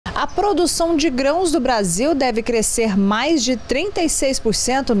A produção de grãos do Brasil deve crescer mais de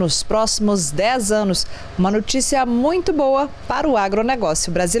 36% nos próximos 10 anos. Uma notícia muito boa para o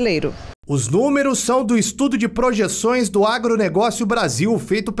agronegócio brasileiro. Os números são do estudo de projeções do Agronegócio Brasil,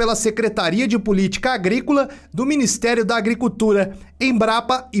 feito pela Secretaria de Política Agrícola do Ministério da Agricultura,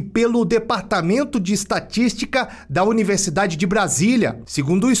 Embrapa e pelo Departamento de Estatística da Universidade de Brasília.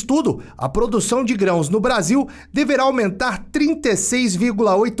 Segundo o estudo, a produção de grãos no Brasil deverá aumentar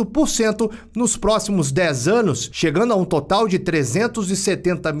 36,8% nos próximos 10 anos, chegando a um total de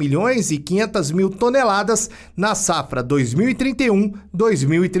 370 milhões e 500 mil toneladas na safra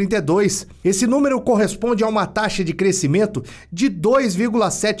 2031-2032. Esse número corresponde a uma taxa de crescimento de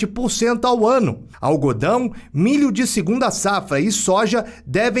 2,7% ao ano. Algodão, milho de segunda safra e soja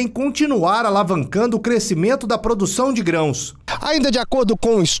devem continuar alavancando o crescimento da produção de grãos. Ainda de acordo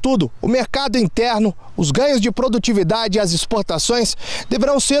com o estudo, o mercado interno, os ganhos de produtividade e as exportações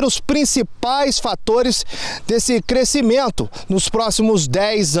deverão ser os principais fatores desse crescimento nos próximos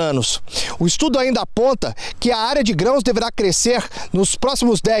 10 anos. O estudo ainda aponta que a área de grãos deverá crescer nos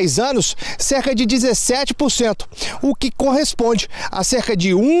próximos 10 anos cerca de 17%, o que corresponde a cerca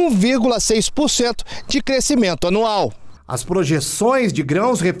de 1,6% de crescimento anual. As projeções de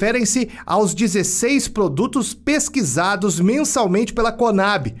grãos referem-se aos 16 produtos pesquisados mensalmente pela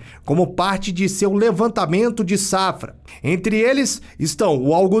Conab, como parte de seu levantamento de safra. Entre eles estão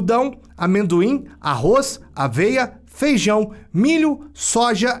o algodão, amendoim, arroz, aveia, feijão, milho,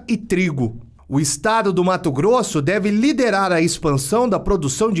 soja e trigo. O estado do Mato Grosso deve liderar a expansão da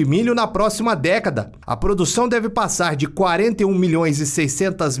produção de milho na próxima década. A produção deve passar de 41 milhões e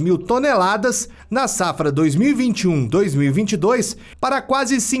 600 mil toneladas na safra 2021-2022 para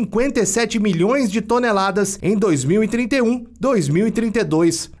quase 57 milhões de toneladas em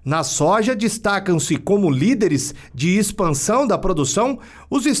 2031-2032. Na soja, destacam-se como líderes de expansão da produção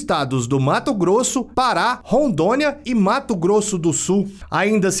os estados do Mato Grosso, Pará, Rondônia e Mato Grosso do Sul.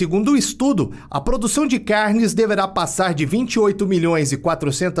 Ainda segundo o estudo, a produção de carnes deverá passar de 28 milhões e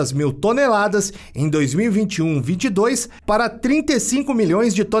 400 mil toneladas em 2021-22 para 35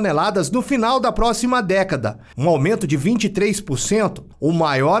 milhões de toneladas no final da próxima década, um aumento de 23%. O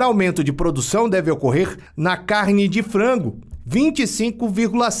maior aumento de produção deve ocorrer na carne de frango,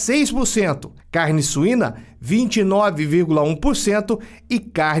 25,6%, carne suína, 29,1% e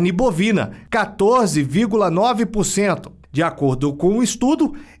carne bovina, 14,9%. De acordo com o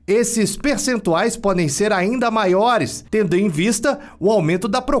estudo, esses percentuais podem ser ainda maiores, tendo em vista o aumento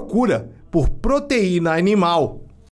da procura por proteína animal.